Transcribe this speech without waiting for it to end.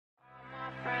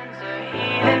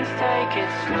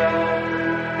slow.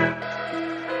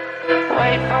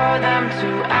 Wait for them to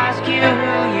ask you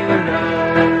who you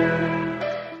know.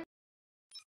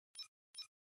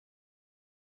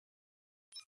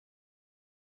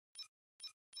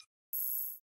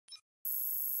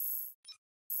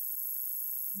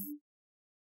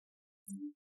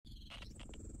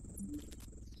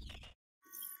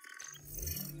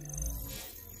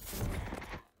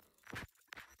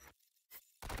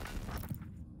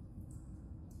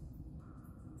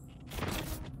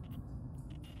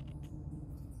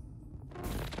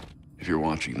 If you're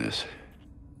watching this,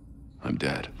 I'm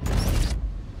dead.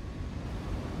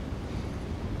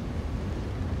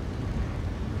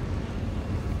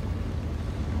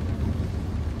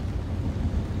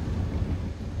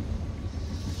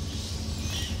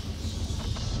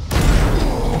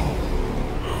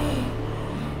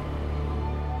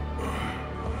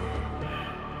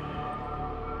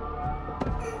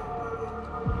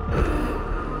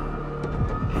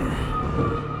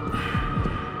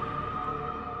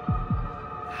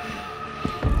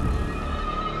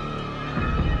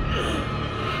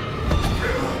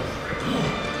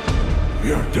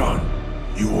 We're done,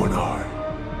 you and I.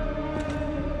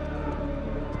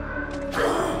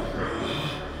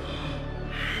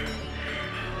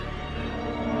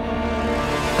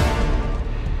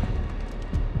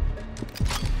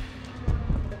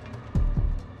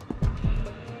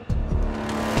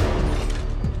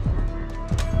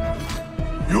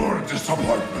 You're a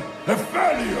disappointment, a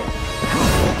failure!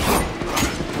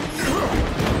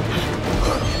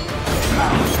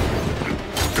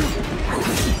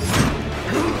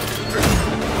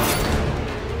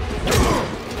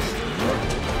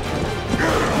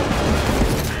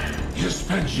 You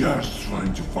spent years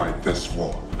trying to fight this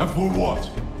war, and for what?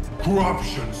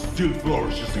 Corruption still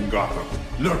flourishes in Gotham,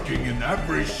 lurking in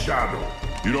every shadow.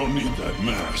 You don't need that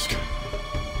mask.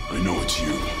 I know it's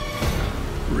you.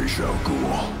 Ra's al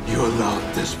Ghul. You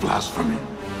allowed this blasphemy,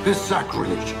 this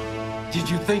sacrilege. Did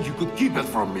you think you could keep it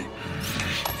from me?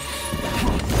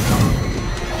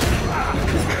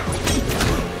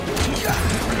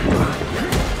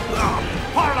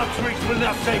 Harlem tricks will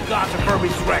not save Gotham from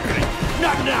his reckoning.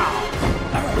 Not now!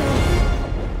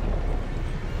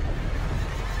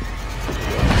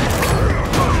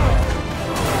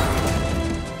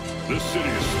 This city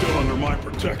is still under my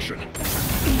protection.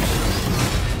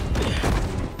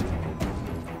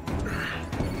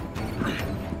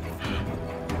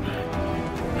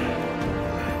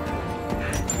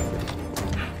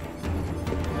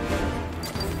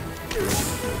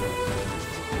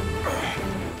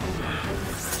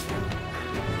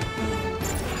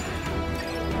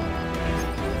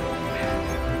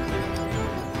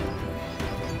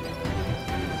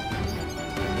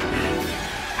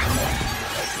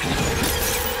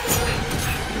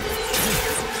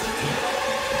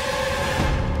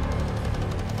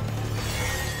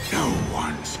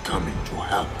 Coming to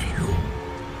help you.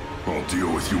 I'll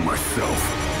deal with you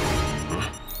myself.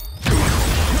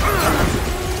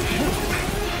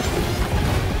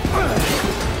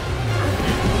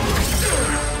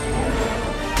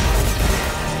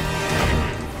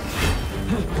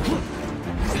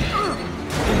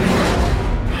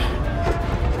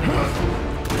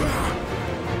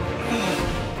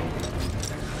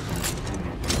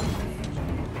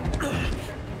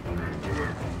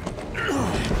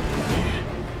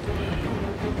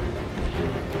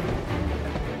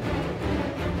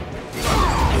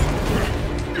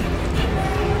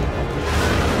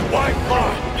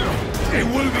 It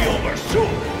will be over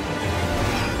soon!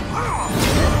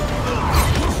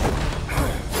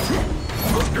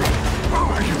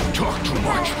 You talk too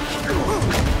much.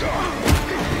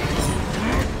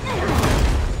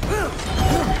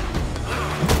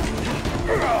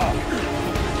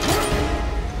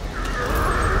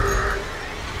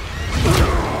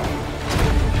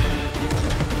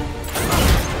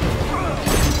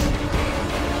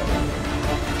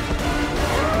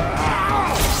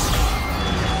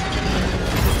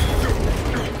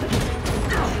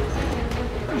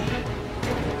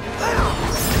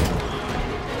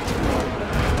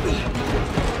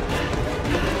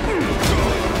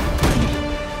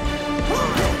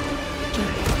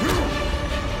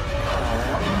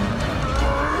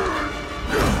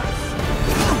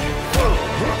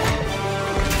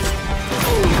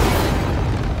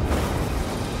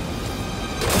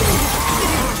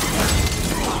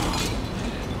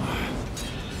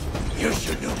 You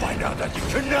should know by now that you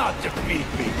cannot defeat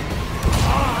me!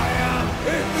 I am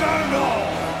eternal!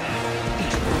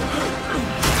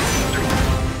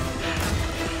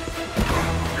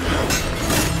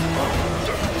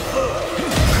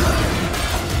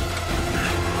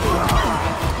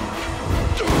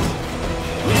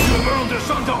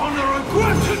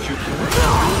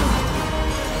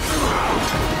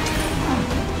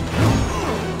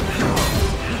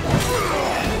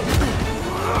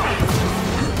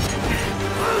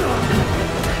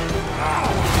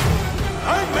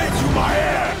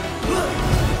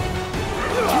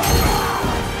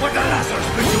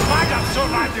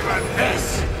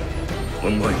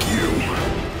 Unlike you,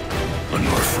 I'm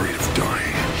not afraid of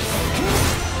dying.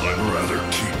 I'd rather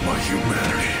keep my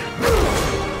humanity.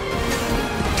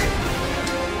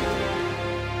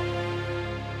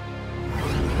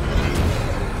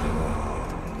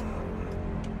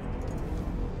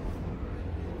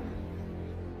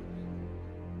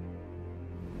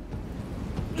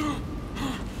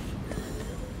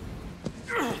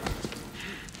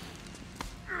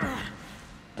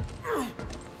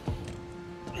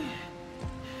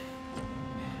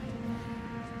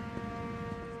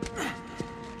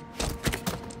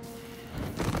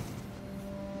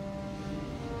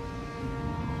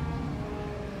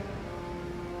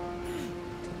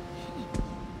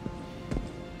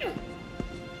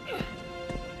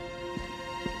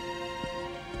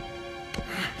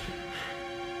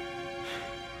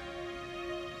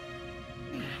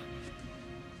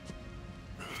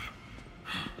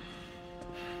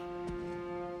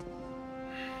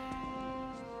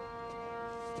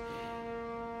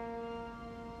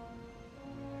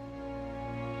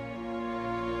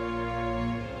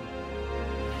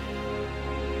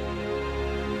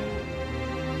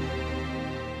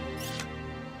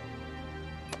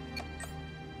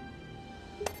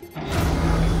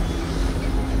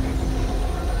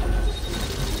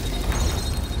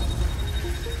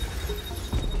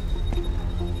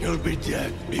 You'll be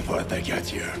dead before they get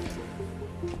here.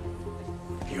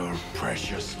 Your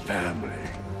precious family.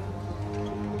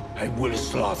 I will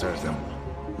slaughter them,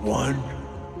 one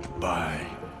by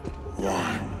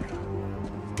one.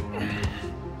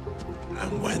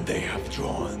 And when they have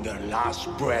drawn their last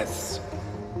breaths,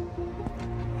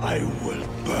 I will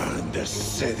burn the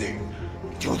city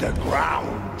to the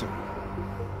ground.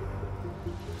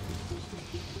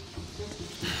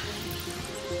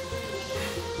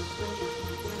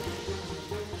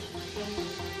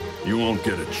 You won't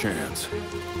get a chance.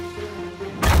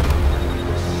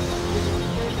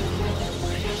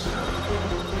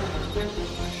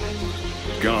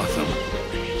 Gotham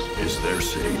is their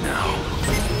city now.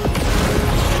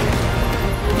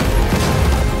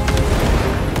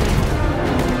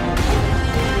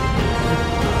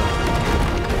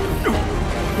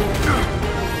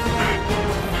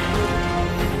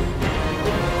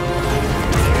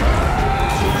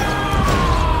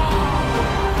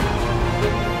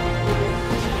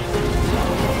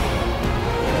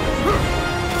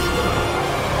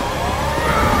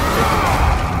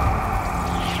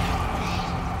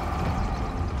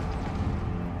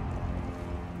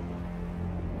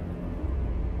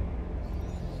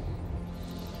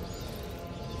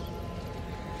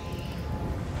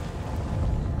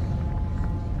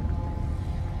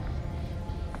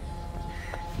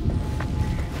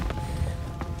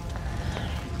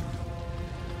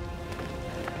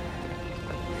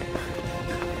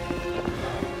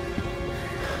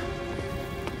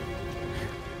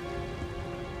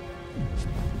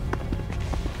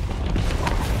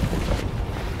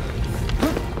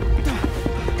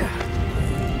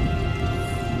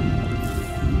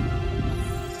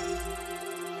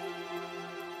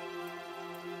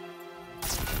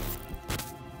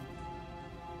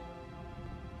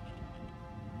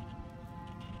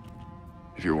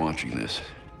 If you're watching this,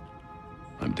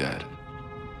 I'm dead.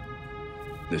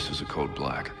 This is a code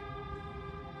black.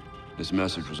 This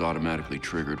message was automatically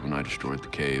triggered when I destroyed the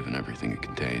cave and everything it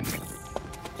contained.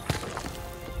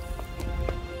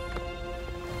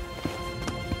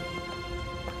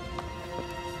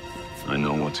 I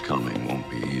know what's coming won't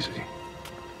be easy.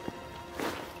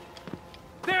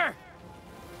 There!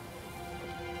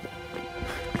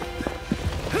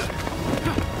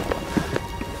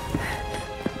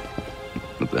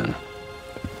 But then...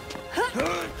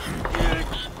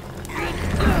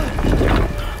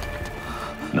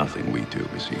 nothing we do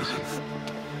is easy.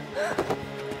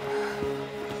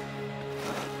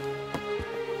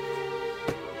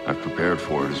 I've prepared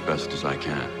for it as best as I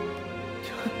can.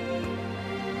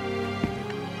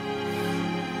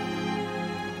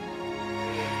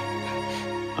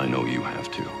 I know you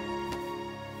have too.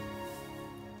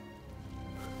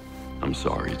 I'm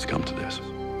sorry it's come to this.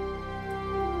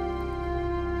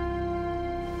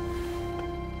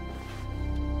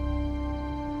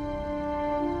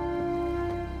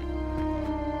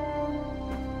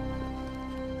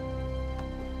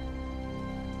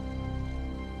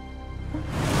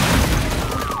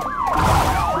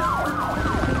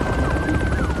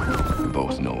 We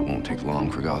both know it won't take long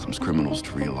for Gotham's criminals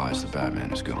to realize the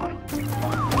Batman is gone.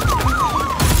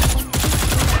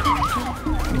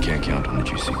 You can't count on the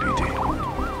GCPD.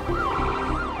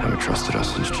 Haven't trusted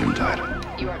us since Jim died.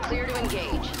 You are clear to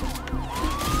engage.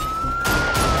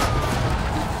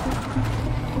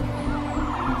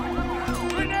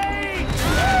 Grenade!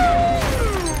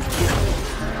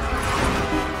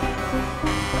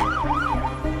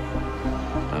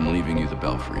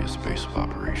 freest base of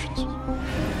operations.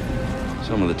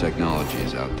 Some of the technology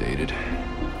is outdated,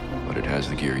 but it has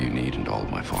the gear you need and all of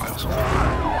my files.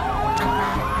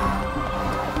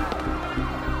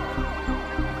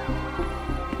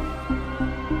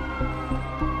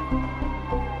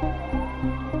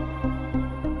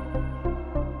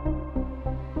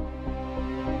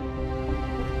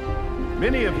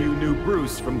 Many of you knew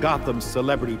Bruce from Gotham's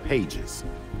celebrity pages.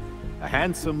 A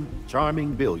handsome,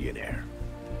 charming billionaire.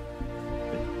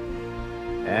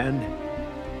 And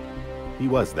he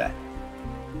was that.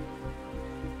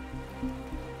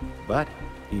 But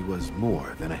he was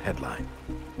more than a headline.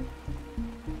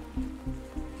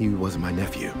 He was my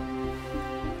nephew.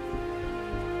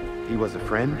 He was a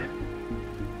friend,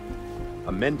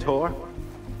 a mentor,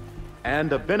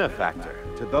 and a benefactor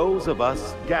to those of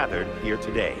us gathered here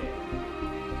today.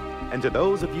 And to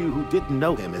those of you who didn't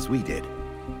know him as we did,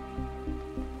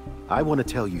 I want to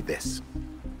tell you this.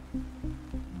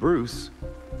 Bruce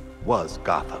was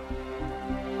Gotham.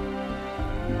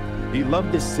 He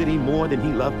loved this city more than he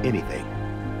loved anything.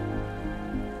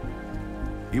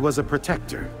 He was a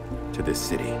protector to this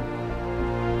city.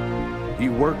 He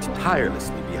worked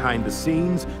tirelessly behind the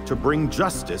scenes to bring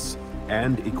justice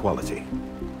and equality.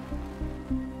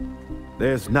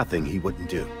 There's nothing he wouldn't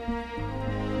do.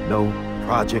 No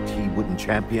project he wouldn't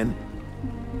champion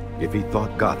if he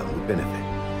thought Gotham would benefit.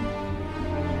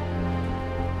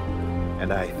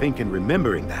 And I think in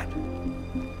remembering that,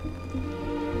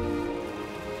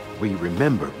 we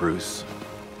remember Bruce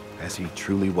as he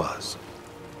truly was.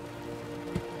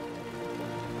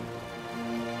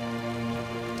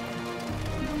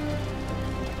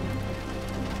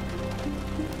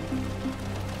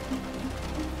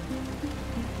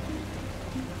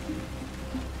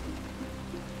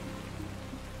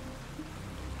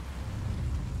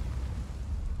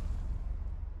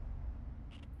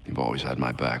 You've always had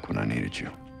my back when I needed you.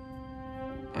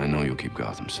 I know you'll keep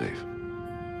Gotham safe.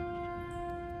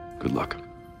 Good luck.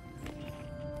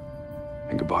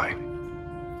 And goodbye.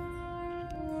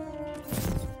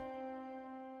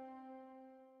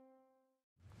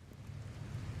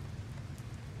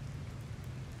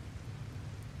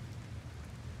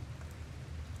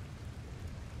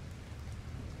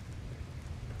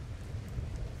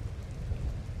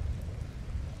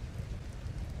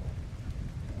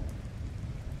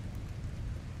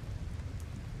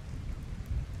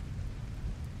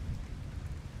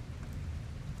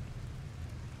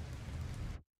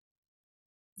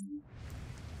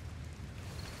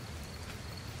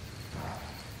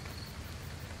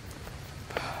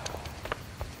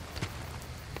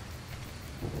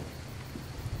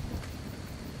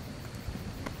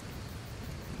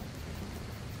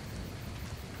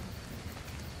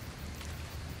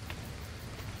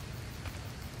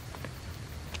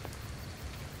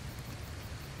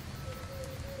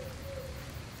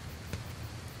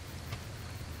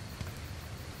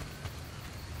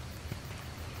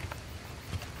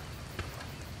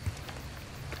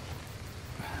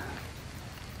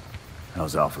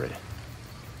 How's Alfred?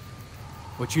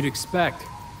 What you'd expect.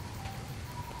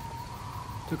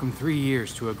 Took him 3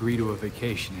 years to agree to a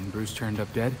vacation, and Bruce turned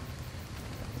up dead.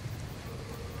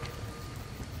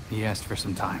 He asked for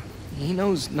some time. He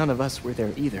knows none of us were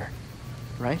there either,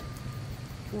 right?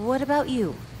 What about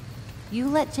you? You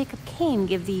let Jacob Kane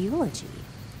give the eulogy.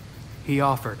 He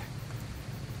offered.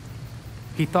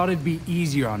 He thought it'd be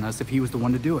easier on us if he was the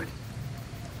one to do it.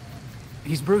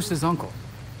 He's Bruce's uncle.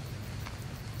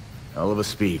 Hell of a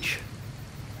speech.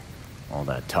 All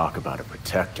that talk about a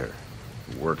protector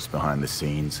who works behind the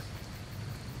scenes.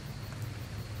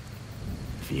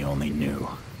 If he only knew.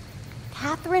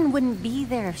 Catherine wouldn't be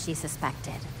there if she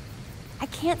suspected. I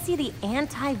can't see the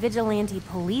anti-vigilante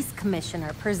police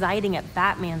commissioner presiding at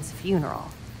Batman's funeral.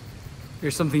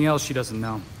 There's something else she doesn't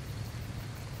know.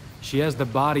 She has the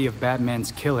body of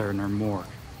Batman's killer in her morgue.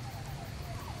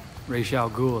 Ra's al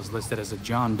Ghul is listed as a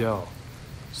John Doe,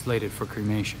 slated for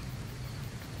cremation.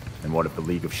 And what if the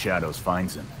League of Shadows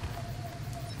finds him?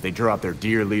 If they drop their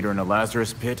dear leader in a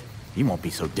Lazarus pit, he won't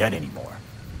be so dead anymore.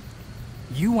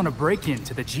 You want to break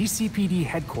into the GCPD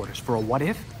headquarters for a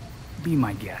what-if? Be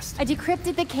my guest. I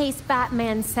decrypted the case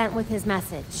Batman sent with his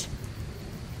message.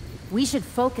 We should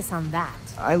focus on that.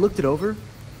 I looked it over,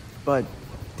 but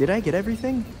did I get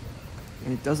everything?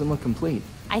 It doesn't look complete.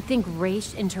 I think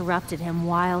Ra's interrupted him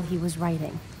while he was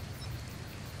writing.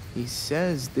 He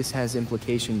says this has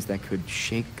implications that could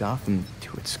shake Gotham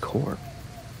to its core.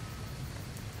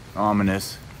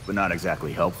 Ominous, but not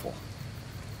exactly helpful.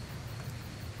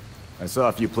 I saw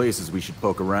a few places we should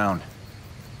poke around.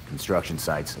 Construction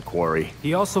sites, a quarry.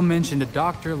 He also mentioned a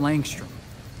Dr. Langstrom.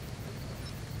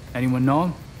 Anyone know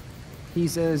him?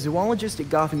 He's a zoologist at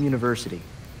Gotham University.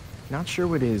 Not sure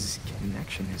what his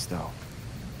connection is, though.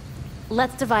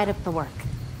 Let's divide up the work.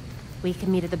 We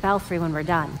can meet at the Belfry when we're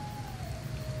done.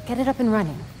 Get it up and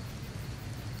running.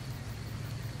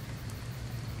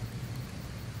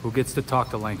 Who gets to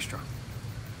talk to Langstrom?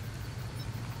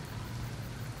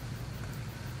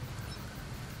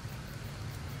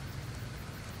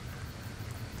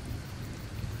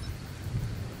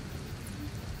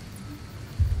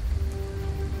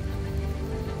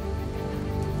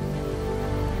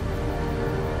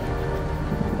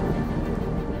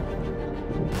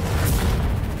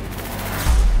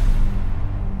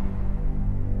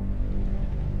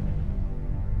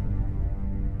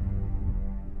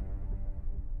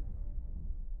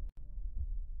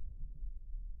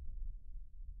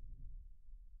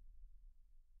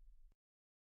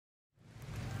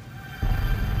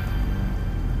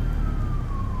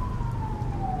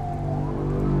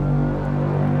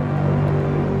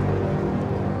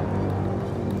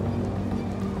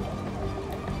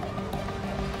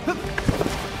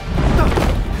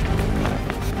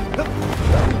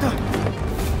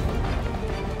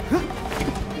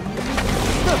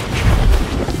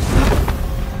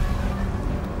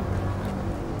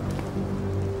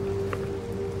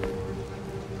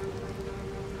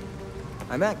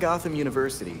 I'm at Gotham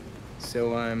University,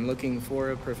 so I'm looking for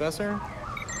a professor?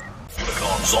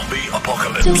 Zombie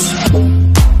apocalypse.